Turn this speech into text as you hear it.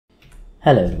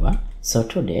Hello everyone. So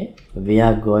today we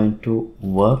are going to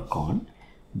work on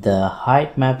the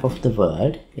height map of the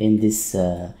world in this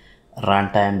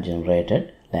runtime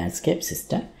generated landscape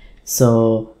system.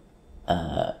 So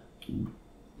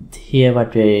here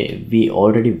what we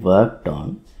already worked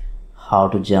on how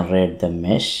to generate the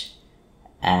mesh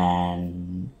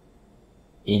and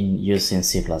in using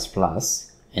C++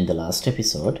 in the last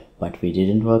episode, but we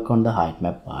didn't work on the height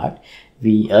map part.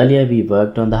 Earlier we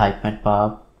worked on the height map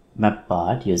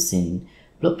part using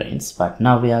blueprints, but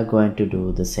now we are going to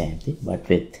do the same thing but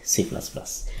with C++.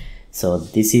 So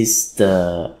this is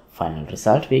the final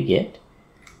result we get.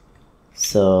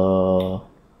 So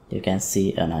you can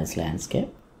see a nice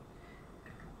landscape.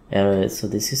 So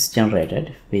this is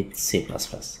generated with C++.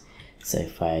 So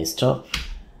if I stop,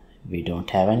 we don't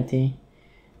have anything,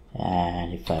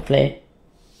 and if I play,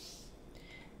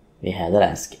 we have the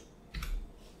landscape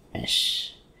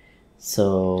mesh.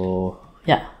 So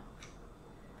yeah,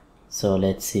 so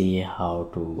let's see how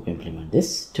to implement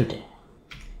this today.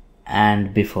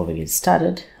 And before we get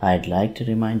started, I'd like to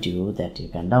remind you that you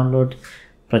can download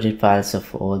project files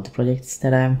of all the projects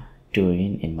that I'm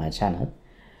doing in my channel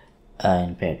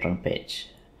in Patreon page.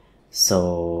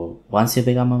 So once you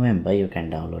become a member, you can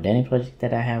download any project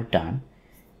that I have done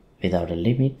without a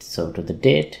limit. So to the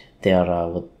date, there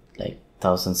are like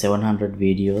 1700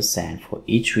 videos, and for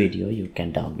each video you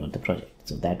can download the project.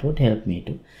 So that would help me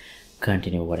to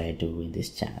continue what I do in this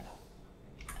channel.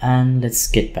 And let's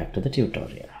get back to the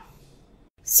tutorial.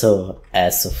 So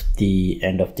as of the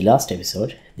end of the last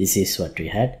episode, this is what we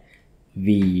had.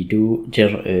 We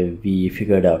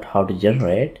figured out how to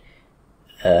generate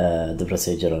the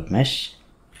procedural mesh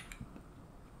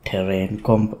terrain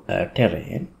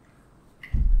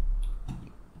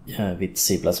with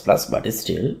C++, but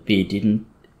still we didn't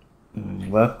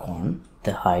work on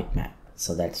the height map.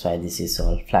 So that's why this is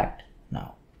all flagged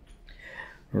now.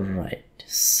 Right,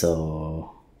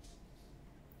 so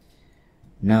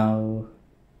now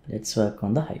let's work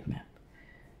on the height map.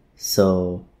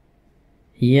 So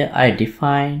here I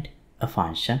defined a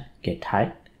function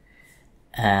getHeight,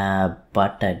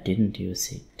 but I didn't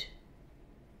use it.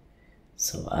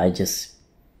 So I just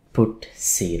put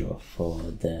 0 for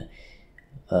the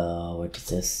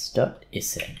 _𝑠.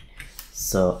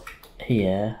 So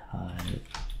here I'll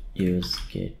use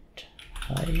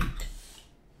getHeight,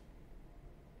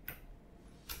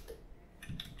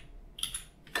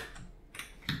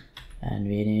 and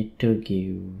we need to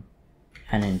give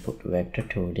an input vector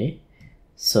 2D.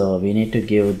 So we need to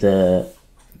give the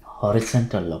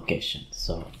horizontal location.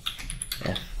 So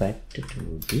vector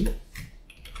 2D,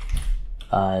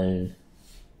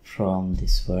 from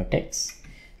this vertex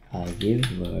I'll give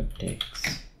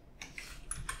vertex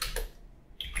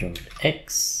dot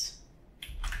x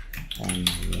and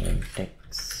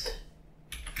vertex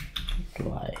dot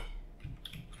y.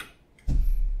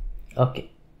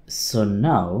 Okay, so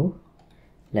now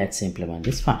let's implement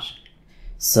this function.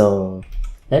 So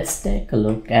let's take a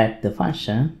look at the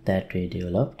function that we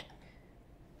developed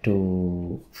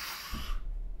to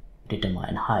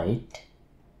determine height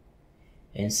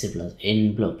in C++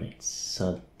 in blueprints.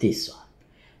 So this one.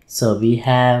 So we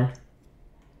have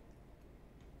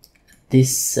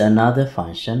this another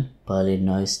function, Perlin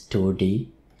Noise 2D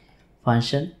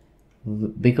function,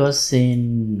 because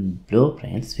in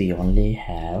blueprints we only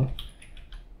have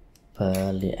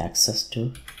access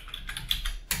to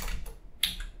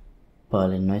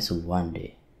Perlin Noise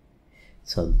 1D.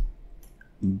 So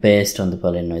based on the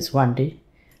Perlin Noise 1D,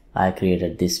 I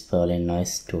created this Perlin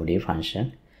Noise 2D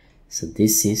function. So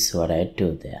this is what I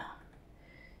do there.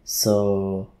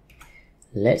 So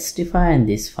let's define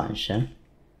this function,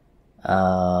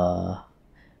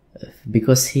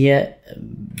 because here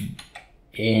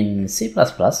in C++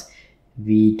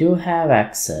 we do have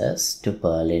access to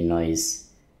Perlin Noise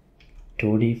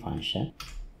 2D function.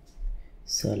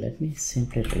 So let me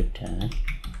simply return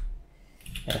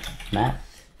fmath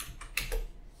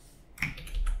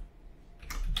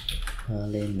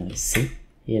Perlin Noise C.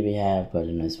 Here we have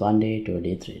Perlin Noise 1D,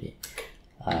 2D, 3D.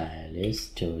 I'll use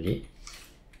 2D.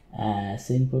 As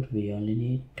input, we only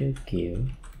need to give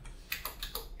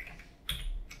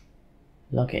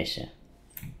location.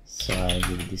 So I'll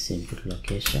give this input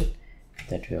location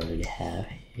that we already have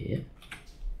here.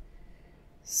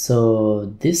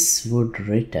 So this would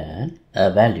return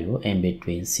a value in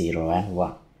between 0 and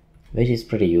 1, which is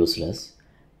pretty useless.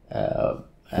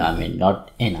 I mean,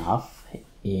 not enough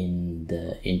in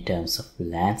terms of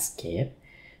landscape.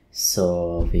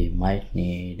 So we might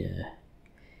need a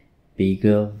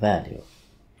bigger value.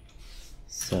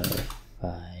 So if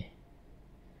I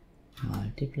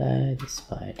multiply this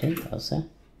by 10,000,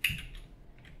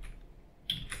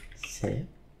 save.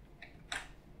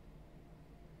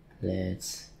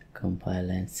 Let's compile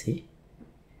and see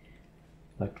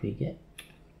what we get.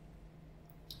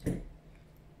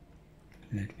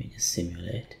 Let me just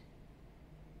simulate.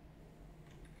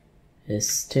 It's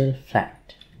still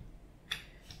flat.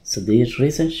 So the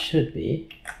reason should be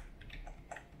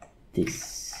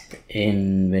this.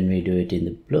 When we do it in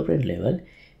the blueprint level,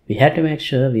 we have to make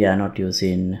sure we are not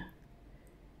using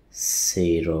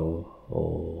 0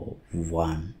 or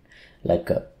 1, like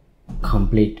a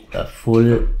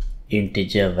full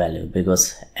integer value,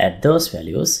 because at those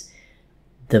values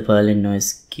the Perlin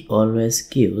noise always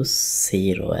gives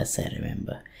 0, as I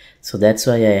remember. So that's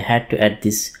why I had to add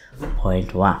this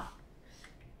 0.1.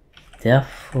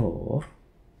 Therefore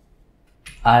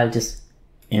I'll just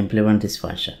implement this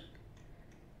function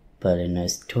Perlin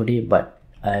noise 2D, but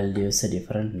I'll use a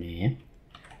different name,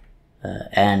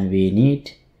 and we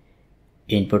need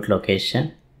input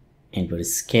location, input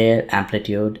scale,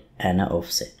 amplitude, and an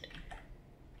offset.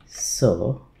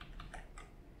 So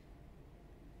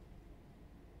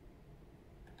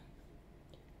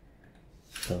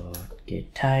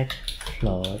get type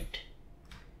float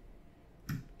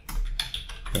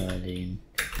Perlin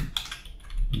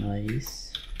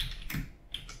noise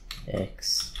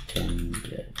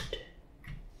extended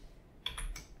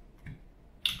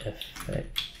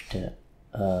effect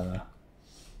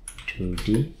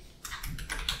 2D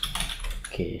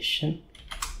location,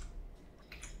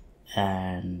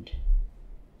 and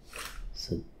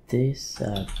so this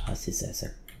passes as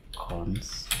a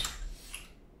const.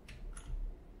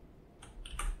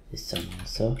 This one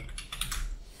also,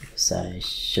 because I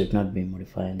should not be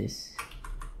modifying this.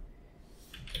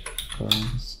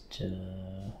 Const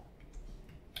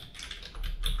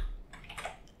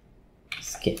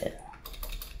scale.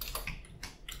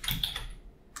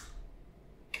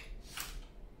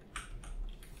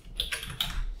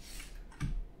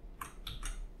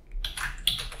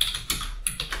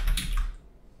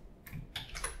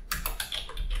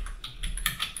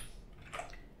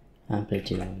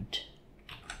 Amplitude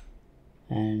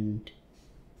and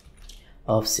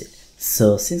offset.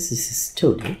 So since this is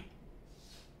 2D,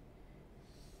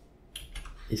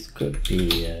 this could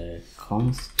be a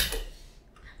const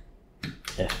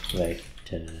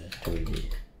effect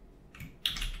 2D.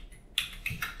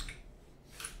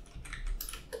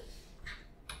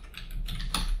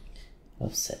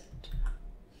 Offset.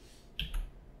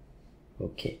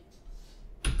 Okay.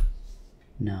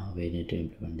 Now we need to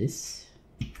implement this.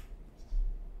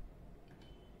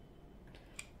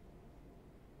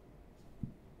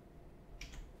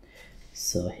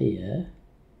 So here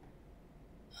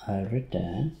I'll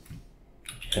return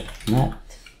Heightmap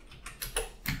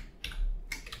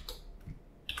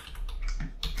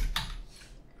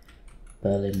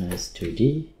Perlin noise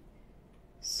 2D.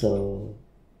 So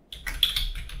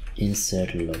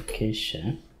insert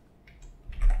location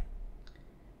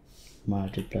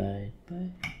multiplied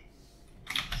by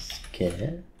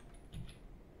scale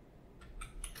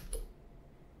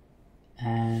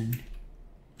and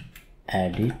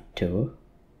add to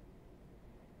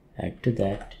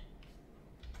that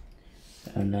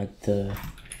another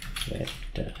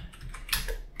vector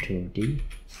 2D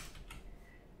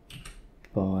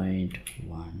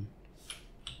 0.1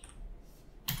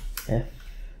 f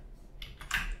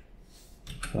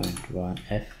 0.1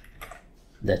 f,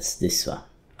 that's this one,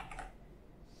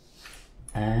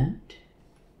 and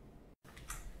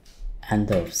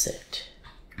the offset,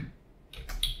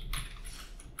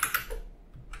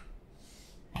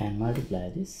 and multiply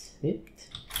this with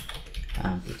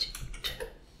amplitude.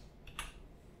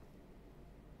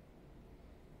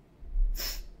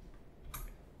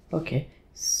 Okay,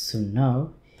 so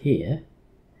now here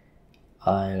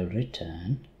I'll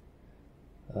return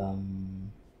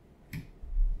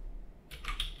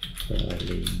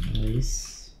Perlin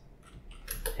noise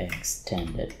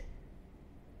extended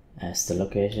as the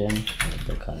location of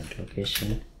the current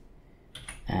location,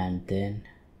 and then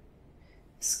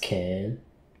scale.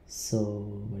 So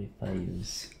what if I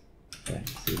use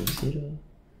 0.00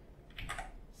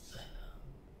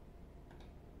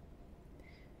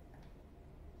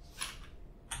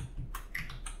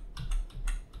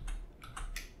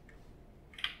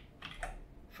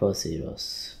 4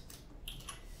 zeros,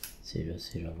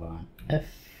 001 f,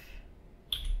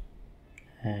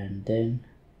 and then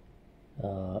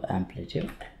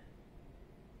amplitude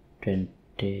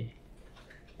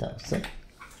 20,000,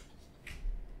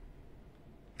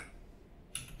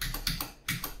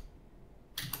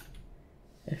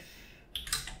 f,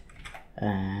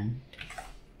 and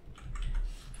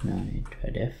now need to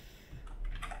add f,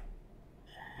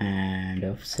 and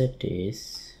offset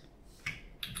is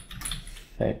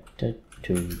vector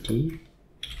 2D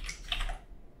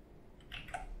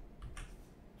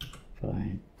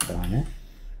point on F.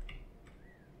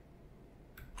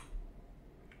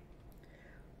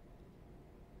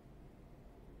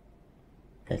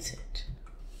 That's it.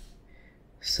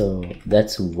 So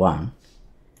that's one,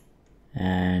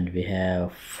 and we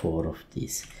have 4 of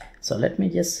these. So let me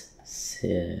just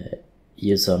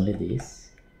use only this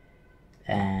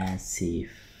and see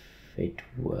if it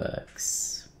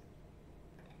works.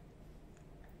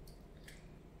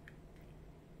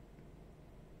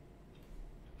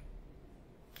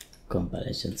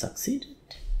 Compilation succeeded.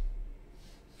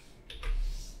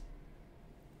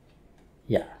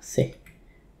 Yeah, see,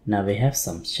 now we have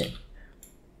some shape,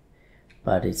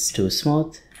 but it's too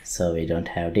smooth, so we don't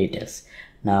have details.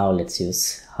 Now let's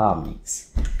use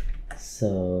harmonics.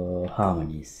 So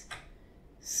harmonies.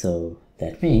 So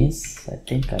that means, I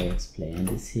think I explained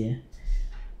this here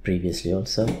previously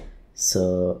also.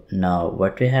 So now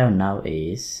what we have now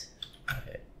is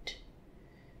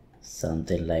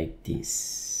something like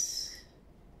this.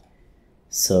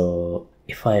 So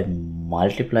if I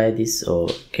multiply this or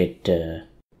get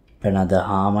another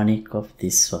harmonic of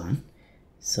this one,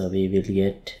 so we will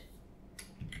get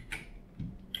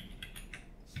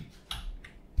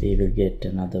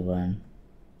another one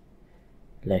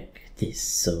like this.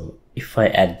 So if I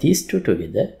add these two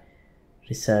together,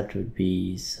 result would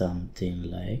be something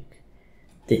like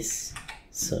this.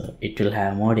 So it will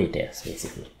have more details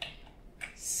basically.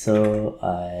 So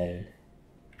I'll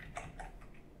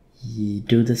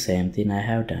do the same thing I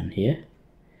have done here.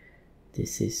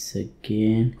 This is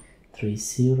again 3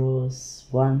 zeros,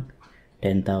 1,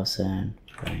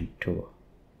 10,000.2.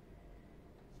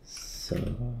 So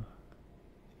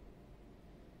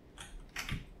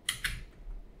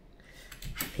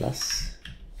plus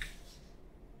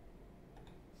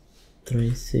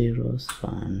 3 zeros,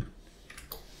 1,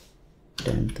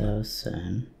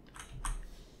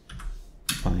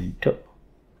 10,000.2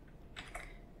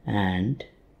 and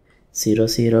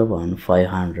 001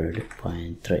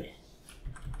 500.3.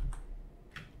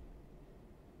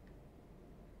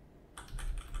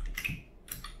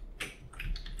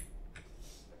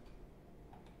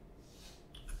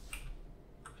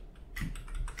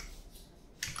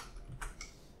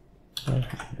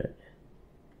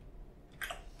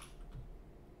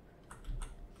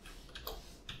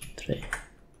 Three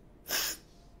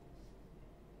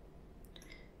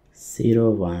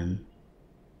 01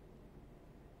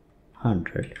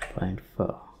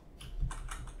 100.4.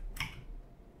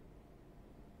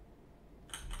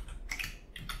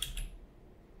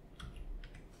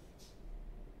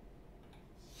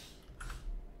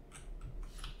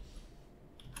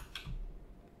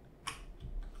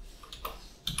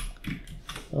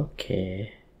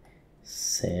 Okay,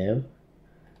 save.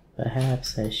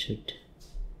 Perhaps I should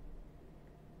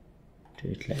do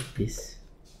it like this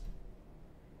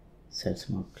so it's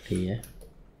more clear.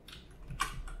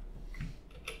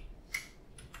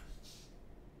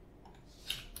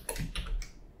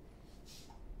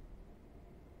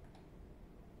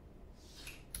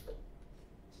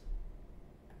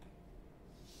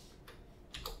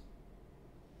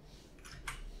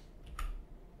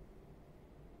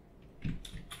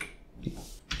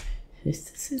 Is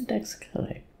the syntax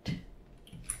correct?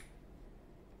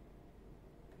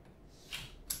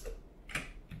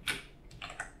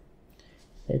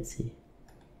 Let's see.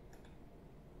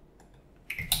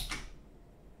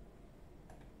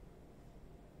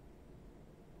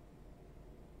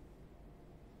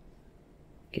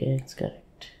 Okay, it's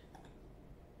correct.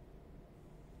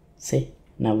 See,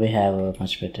 now we have a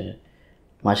much better,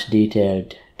 much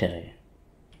detailed terrain.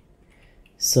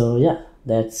 So yeah,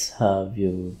 that's how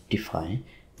you define,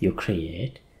 you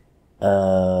create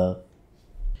a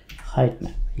height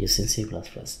map using C++.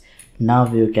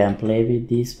 Now you can play with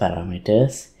these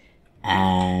parameters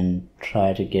and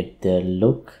try to get the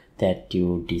look that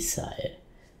you desire.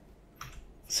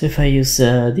 So if I use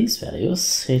these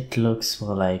values, it looks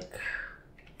more like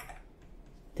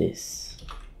this.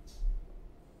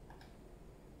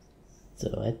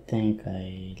 So I think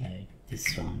I like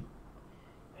this one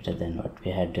better than what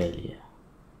we had earlier.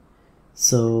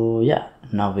 So yeah,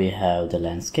 now we have the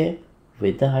landscape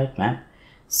with the height map.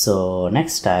 So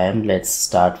next time let's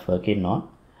start working on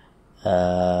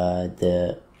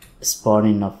the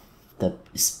spawning of the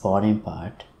spawning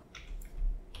part.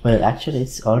 Well, actually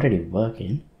it's already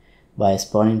working. By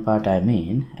spawning part I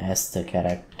mean as the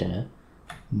character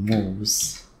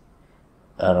moves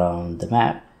around the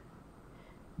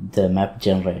map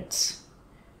generates,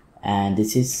 and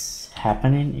this is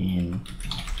happening in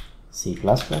C++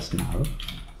 now,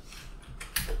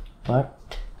 but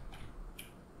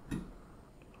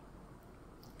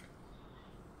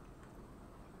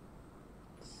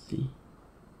smoothly.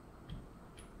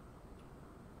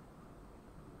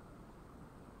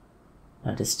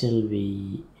 But still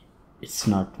it's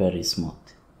not very smooth.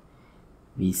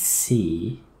 We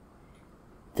see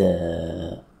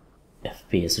the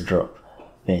FPS drop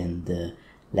when the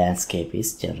landscape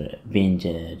is being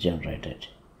generated.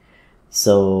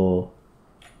 So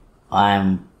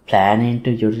I'm planning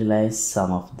to utilize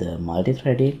some of the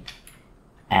multi-threading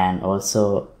and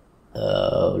also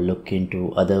look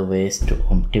into other ways to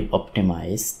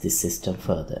optimize this system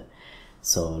further.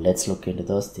 So let's look into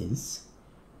those things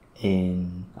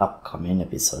in upcoming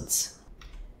episodes.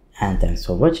 And thanks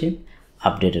for watching.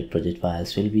 Updated project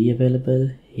files will be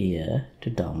available here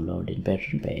to download in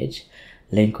Patreon page.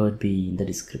 Link would be in the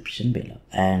description below.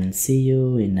 And see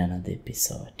you in another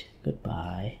episode.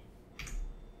 Goodbye.